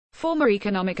Former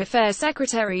Economic Affairs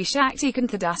Secretary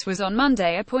Shaktikanta Das was on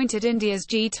Monday appointed India's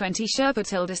G20 Sherpa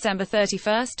till December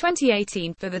 31,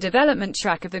 2018, for the development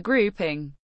track of the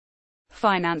grouping.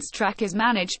 Finance track is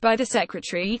managed by the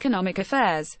Secretary Economic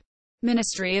Affairs,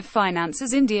 Ministry of Finance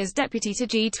as India's deputy to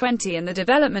G20, and the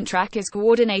development track is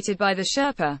coordinated by the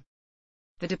Sherpa.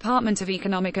 The Department of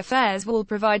Economic Affairs will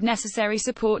provide necessary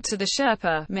support to the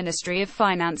Sherpa, Ministry of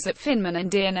Finance at FinMan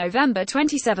India. November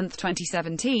 27,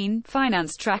 2017.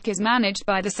 Finance track is managed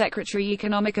by the Secretary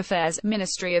Economic Affairs,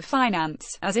 Ministry of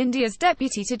Finance, as India's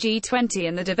deputy to G20,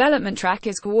 and the development track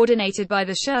is coordinated by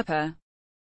the Sherpa.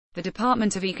 The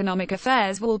Department of Economic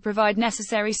Affairs will provide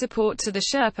necessary support to the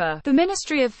Sherpa, the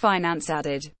Ministry of Finance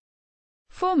added.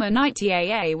 Former NITI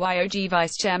Aayog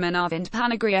Vice Chairman Arvind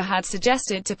Panagarya had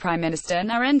suggested to Prime Minister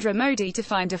Narendra Modi to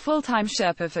find a full-time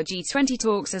Sherpa for G20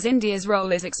 talks as India's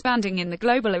role is expanding in the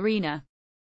global arena.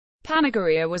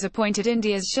 Panagarya was appointed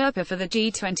India's Sherpa for the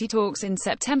G20 talks in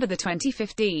September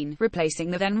 2015, replacing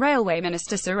the then Railway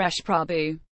Minister Suresh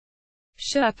Prabhu.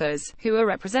 Sherpas, who are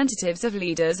representatives of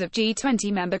leaders of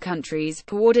G20 member countries,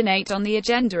 coordinate on the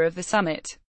agenda of the summit.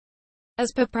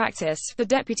 As per practice, the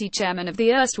deputy chairman of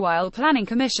the erstwhile Planning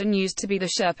Commission used to be the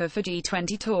Sherpa for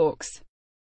G20 talks.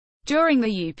 During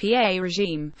the UPA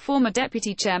regime, former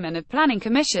deputy chairman of Planning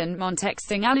Commission Montek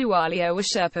Singh Ahluwalia was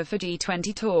Sherpa for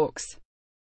G20 talks.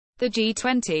 The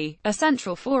G20, a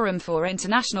central forum for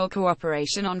international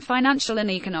cooperation on financial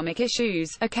and economic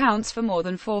issues, accounts for more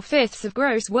than 4/5 of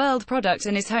gross world product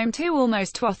and is home to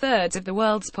almost 2/3 of the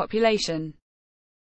world's population.